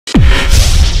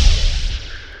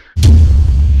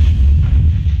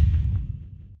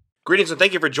Greetings and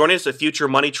thank you for joining us at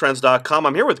FutureMoneyTrends.com.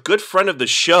 I'm here with a good friend of the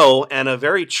show and a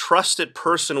very trusted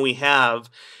person we have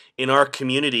in our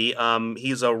community.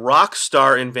 He's a rock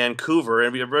star in Vancouver,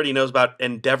 and everybody knows about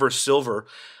Endeavour Silver.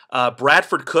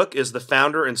 Bradford Cooke is the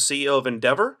founder and CEO of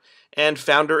Endeavour and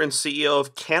founder and CEO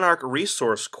of Canarc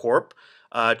Resource Corp,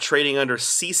 trading under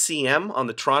CCM on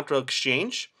the Toronto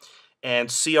Exchange and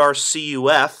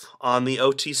CRCUF on the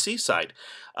OTC side.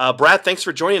 Brad, thanks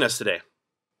for joining us today.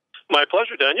 My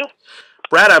pleasure, Daniel.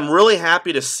 Brad, I'm really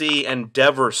happy to see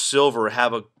Endeavour Silver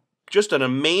have just an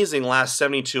amazing last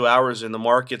 72 hours in the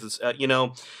market.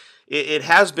 It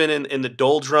has been in the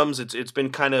doldrums. It's been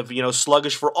kind of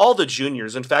sluggish for all the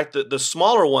juniors. In fact, the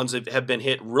smaller ones have been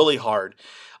hit really hard.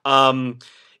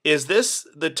 Is this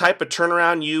the type of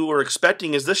turnaround you were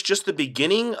expecting? Is this just the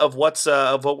beginning of what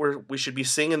we should be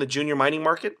seeing in the junior mining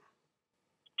market?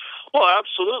 Well,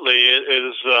 absolutely. It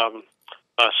is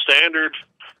a standard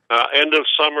end of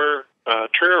summer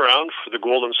turnaround for the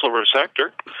gold and silver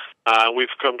sector. We've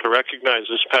come to recognize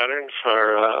this pattern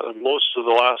for most of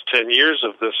the last 10 years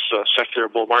of this secular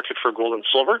bull market for gold and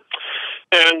silver.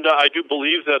 And I do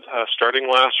believe that starting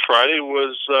last Friday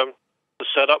was the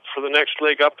setup for the next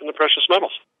leg up in the precious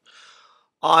metals.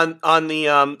 On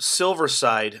the silver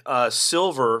side,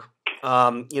 silver,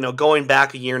 going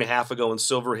back a year and a half ago when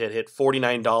silver hit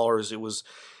 $49,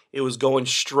 it was going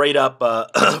straight up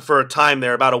for a time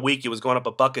there, about a week. It was going up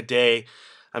 $1 a day.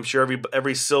 I'm sure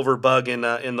every silver bug in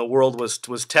the world was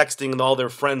texting all their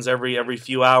friends every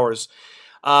few hours.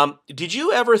 Did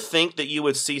you ever think that you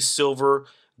would see silver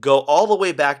go all the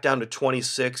way back down to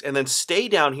 26 and then stay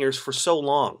down here for so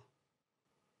long?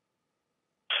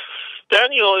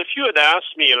 Daniel, if you had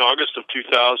asked me in August of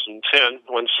 2010,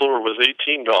 when silver was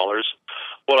 $18,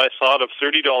 what I thought of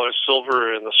 $30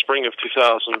 silver in the spring of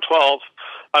 2012,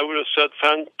 I would have said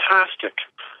fantastic.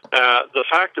 The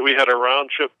fact that we had a round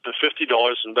trip to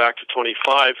 $50 and back to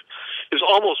 25 is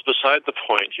almost beside the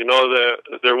point.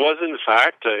 There was in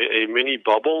fact a mini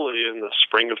bubble in the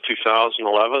spring of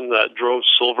 2011 that drove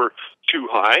silver too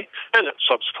high, and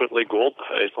subsequently gold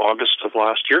in August of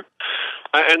last year.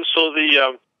 And so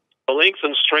the length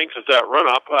and strength of that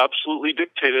run-up absolutely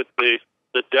dictated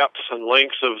the depth and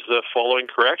length of the following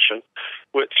correction,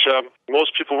 which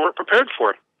most people weren't prepared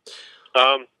for.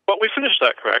 But we finished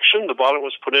that correction. The bottom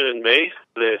was put in May.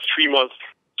 The 3-month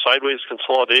sideways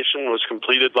consolidation was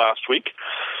completed last week,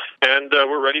 and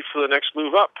we're ready for the next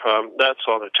move up. That's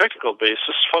on a technical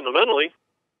basis. Fundamentally,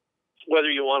 whether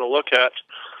you want to look at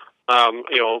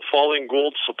falling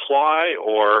gold supply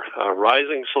or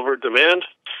rising silver demand,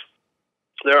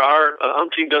 there are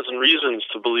umpteen dozen reasons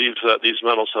to believe that these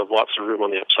metals have lots of room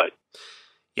on the upside.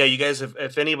 Yeah, you guys,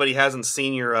 if anybody hasn't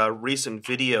seen your recent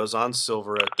videos on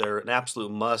silver, they're an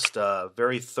absolute must.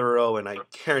 Very thorough, and I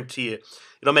guarantee you,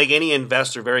 it'll make any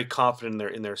investor very confident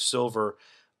in their silver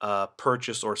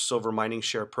purchase or silver mining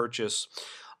share purchase.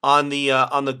 On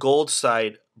the gold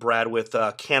side, Brad, with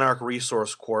Canarc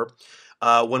Resource Corp,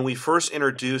 when we first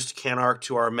introduced Canarc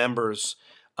to our members,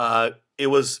 it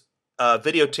was a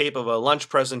videotape of a lunch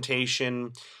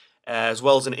presentation, as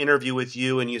well as an interview with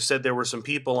you, and you said there were some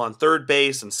people on third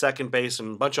base and second base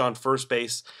and a bunch on first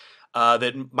base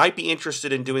that might be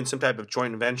interested in doing some type of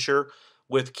joint venture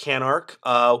with Canarc.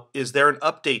 Is there an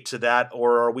update to that,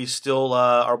 or are we still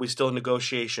in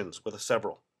negotiations with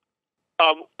several?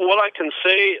 What I can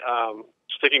say,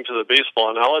 sticking to the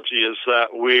baseball analogy, is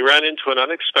that we ran into an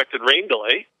unexpected rain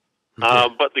delay,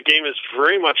 but the game is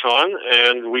very much on,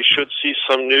 and we should see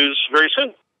some news very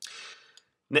soon.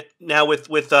 Now, with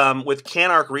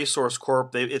Canarc Resource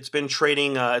Corp, it's been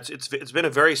trading. It's been a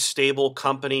very stable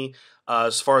company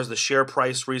as far as the share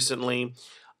price recently.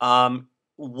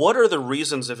 What are the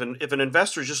reasons if an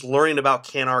investor is just learning about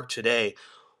Canarc today,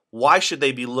 why should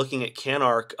they be looking at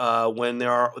Canarc when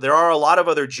there are a lot of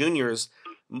other juniors?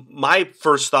 My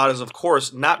first thought is, of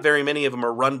course, not very many of them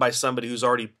are run by somebody who's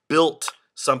already built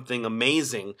something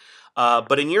amazing.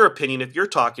 But in your opinion, if you're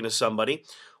talking to somebody,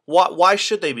 why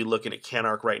should they be looking at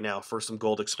Canarc right now for some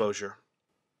gold exposure?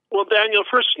 Well, Daniel,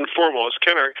 first and foremost,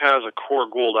 Canarc has a core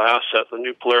gold asset, the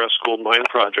new Polaris Gold Mine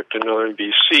project in northern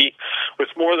BC, with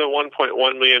more than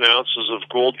 1.1 million ounces of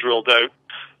gold drilled out.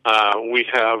 We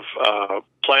have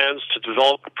plans to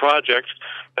develop the project,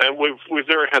 and we've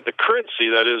never had the currency,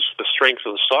 that is the strength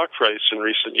of the stock price in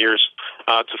recent years,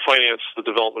 to finance the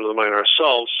development of the mine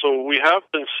ourselves. So we have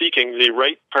been seeking the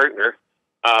right partner,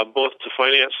 both to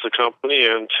finance the company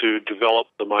and to develop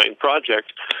the mine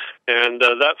project. And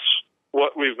that's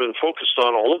what we've been focused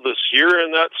on all of this year,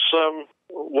 and that's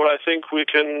what I think we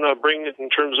can bring in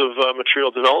terms of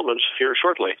material development here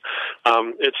shortly.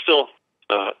 It's still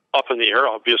up in the air,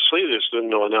 obviously. There's been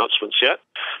no announcements yet.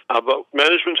 But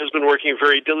management has been working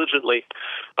very diligently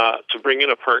to bring in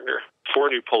a partner for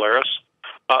New Polaris.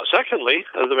 Secondly,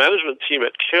 the management team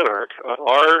at Canarc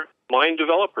are mine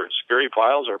developers. Gary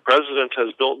Biles, our president,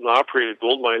 has built and operated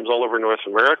gold mines all over North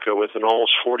America with an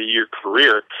almost 40-year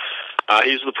career.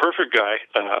 He's the perfect guy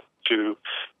to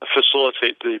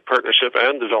facilitate the partnership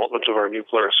and development of our New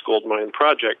Polaris gold mine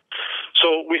project.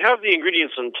 So we have the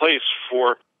ingredients in place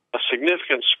for a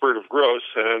significant spurt of growth,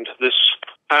 and this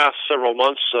past several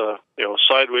months,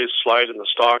 sideways slide in the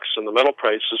stocks and the metal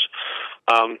prices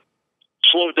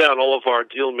slowed down all of our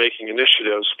deal-making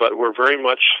initiatives, but we're very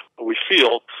much, we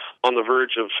feel, on the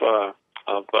verge of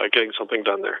getting something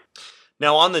done there.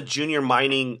 Now, on the junior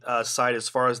mining side, as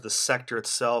far as the sector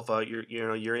itself,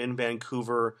 you're in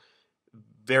Vancouver,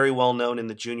 very well known in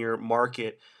the junior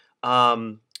market.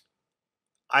 I've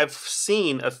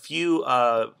seen a few,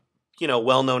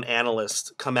 well-known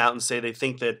analysts come out and say they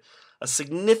think that a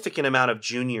significant amount of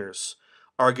juniors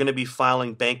are going to be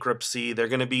filing bankruptcy. They're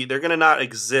going to not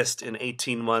exist in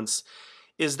 18 months.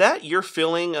 Is that your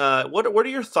feeling? What are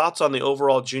your thoughts on the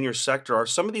overall junior sector? Are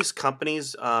some of these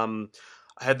companies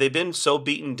have they been so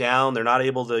beaten down they're not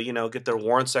able to get their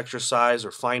warrants exercised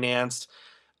or financed?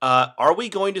 Are we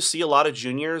going to see a lot of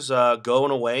juniors going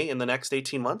away in the next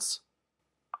 18 months?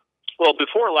 Well,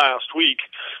 before last week,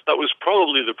 that was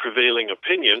probably the prevailing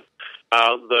opinion.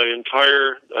 The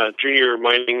entire junior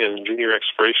mining and junior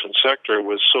exploration sector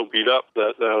was so beat up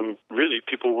that really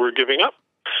people were giving up.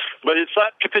 But it's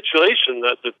that capitulation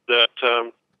that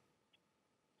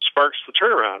sparks the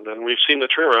turnaround, and we've seen the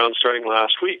turnaround starting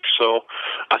last week. So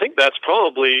I think that's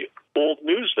probably old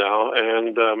news now,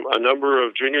 and a number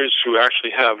of juniors who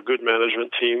actually have good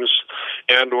management teams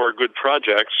and or good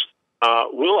projects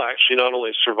will actually not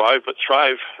only survive but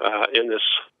thrive in this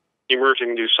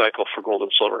emerging new cycle for gold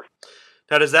and silver.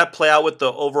 Now, does that play out with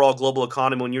the overall global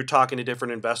economy when you're talking to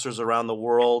different investors around the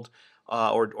world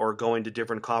or going to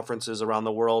different conferences around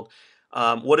the world?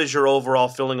 What is your overall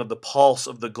feeling of the pulse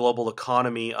of the global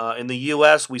economy? In the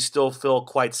U.S., we still feel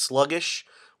quite sluggish.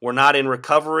 We're not in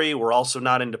recovery. We're also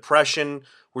not in depression.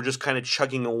 We're just kind of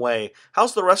chugging away.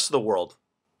 How's the rest of the world?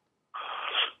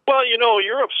 Well,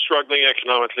 Europe's struggling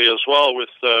economically as well with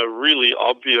really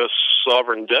obvious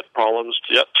sovereign debt problems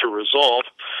yet to resolve.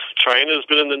 China's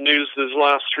been in the news these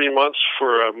last 3 months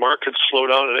for a market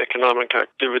slowdown in economic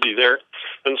activity there.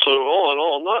 And so all in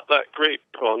all, not that great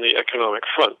on the economic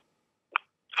front.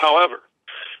 However,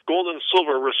 gold and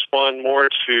silver respond more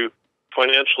to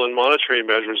financial and monetary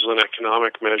measures than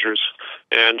economic measures.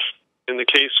 And in the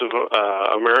case of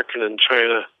American and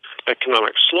China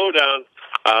economic slowdown,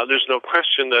 there's no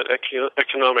question that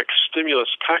economic stimulus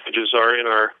packages are in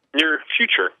our near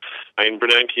future.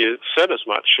 Bernanke said as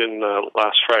much in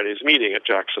last Friday's meeting at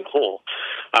Jackson Hole.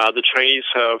 The Chinese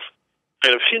have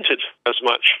kind of hinted as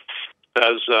much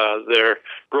as their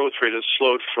growth rate has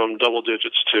slowed from double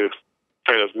digits to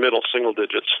kind of middle single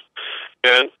digits.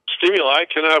 And stimuli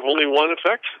can have only one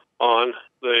effect on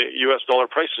the U.S. dollar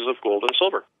prices of gold and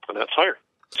silver, and that's higher.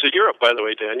 So Europe, by the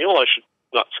way, Daniel, I should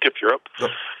not skip Europe.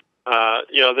 Yep.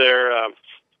 Their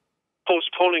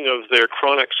postponing of their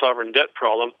chronic sovereign debt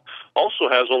problem also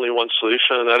has only one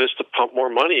solution, and that is to pump more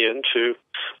money in to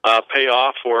pay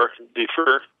off or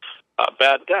defer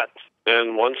bad debt.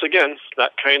 And once again,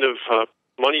 that kind of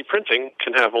money printing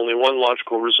can have only one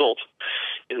logical result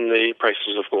in the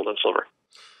prices of gold and silver.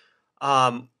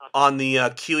 On the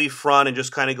QE front and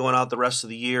just kind of going out the rest of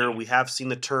the year, we have seen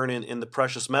the turn in the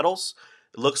precious metals.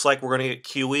 It looks like we're going to get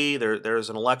QE. There's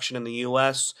an election in the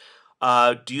U.S.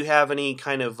 Do you have any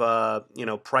kind of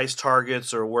price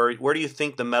targets, or where do you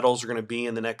think the metals are going to be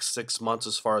in the next 6 months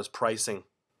as far as pricing?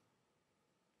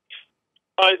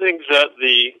 I think that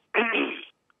the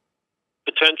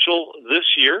potential this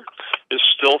year is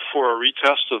still for a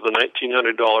retest of the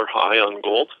 $1,900 high on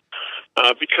gold.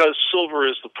 Because silver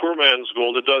is the poor man's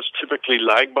gold, it does typically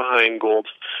lag behind gold.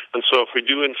 And so if we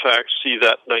do, in fact, see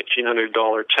that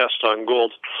 $1,900 test on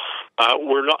gold, I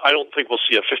don't think we'll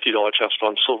see a $50 test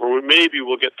on silver. Maybe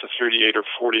we'll get to 38 or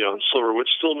 40 on silver, which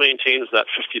still maintains that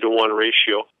 50-to-1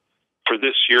 ratio for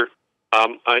this year.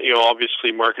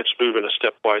 Obviously markets move in a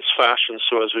stepwise fashion,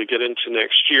 so as we get into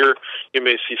next year, you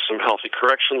may see some healthy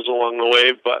corrections along the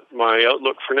way, but my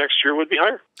outlook for next year would be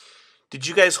higher. Did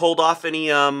you guys hold off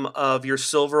any of your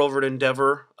silver over at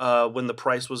Endeavour when the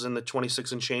price was in the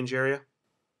 26 and change area?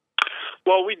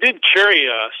 Well, we did carry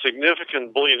a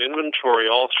significant bullion inventory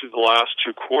all through the last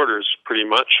 2 quarters, pretty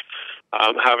much.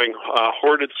 Having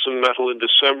hoarded some metal in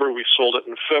December, we sold it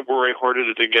in February, hoarded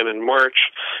it again in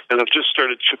March, and have just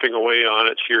started chipping away on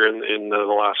it here in the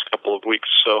last couple of weeks.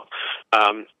 So,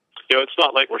 it's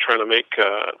not like we're trying to make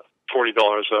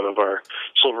 $40 out of our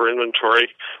silver inventory,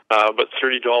 but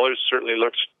 $30 certainly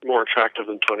looks more attractive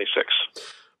than 26.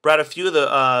 Brad, a few of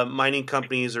the mining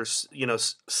companies are,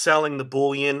 selling the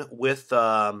bullion with,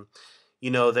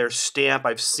 their stamp.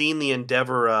 I've seen the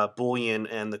Endeavour bullion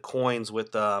and the coins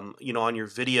with, on your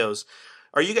videos.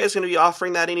 Are you guys going to be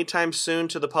offering that anytime soon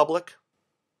to the public?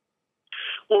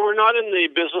 Well, we're not in the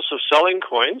business of selling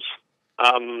coins.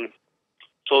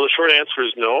 So the short answer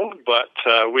is no, but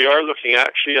we are looking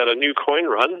actually at a new coin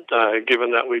run,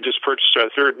 given that we just purchased our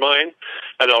third mine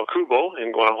at El Cubo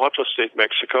in Guanajuato State,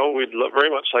 Mexico. We'd very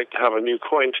much like to have a new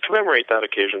coin to commemorate that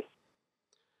occasion.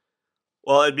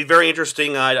 Well, it'd be very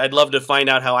interesting. I'd love to find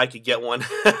out how I could get one.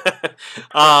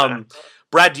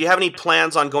 Brad, do you have any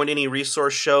plans on going to any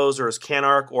resource shows, or is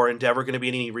Canarc or Endeavour going to be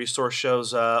in any resource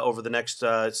shows over the next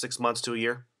 6 months to a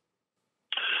year?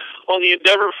 On the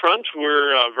Endeavour front,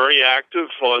 we're very active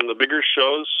on the bigger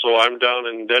shows. So I'm down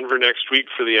in Denver next week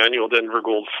for the annual Denver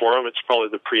Gold Forum. It's probably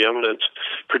the preeminent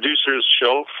producers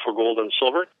show for gold and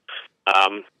silver.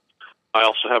 I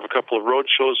also have a couple of road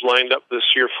shows lined up this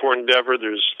year for Endeavour.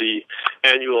 There's the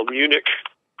annual Munich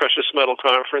Precious Metal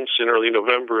Conference in early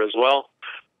November as well.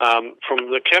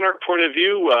 From the Canarc point of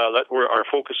view, our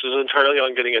focus is entirely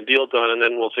on getting a deal done, and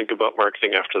then we'll think about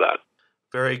marketing after that.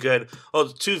 Very good. Well,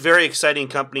 two very exciting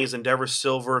companies, Endeavour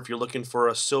Silver, if you're looking for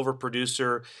a silver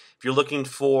producer, if you're looking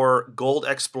for gold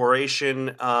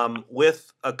exploration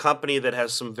with a company that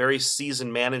has some very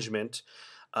seasoned management,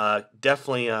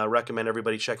 definitely recommend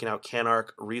everybody checking out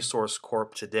Canarc Resource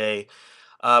Corp today.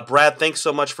 Brad, thanks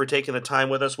so much for taking the time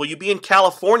with us. Will you be in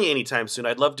California anytime soon?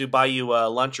 I'd love to buy you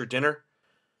lunch or dinner.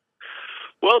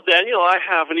 Well, Daniel, I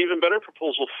have an even better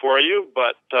proposal for you,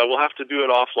 but we'll have to do it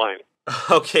offline.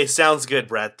 Okay, sounds good,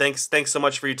 Brad. Thanks so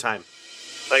much for your time.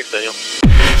 Thanks, Daniel.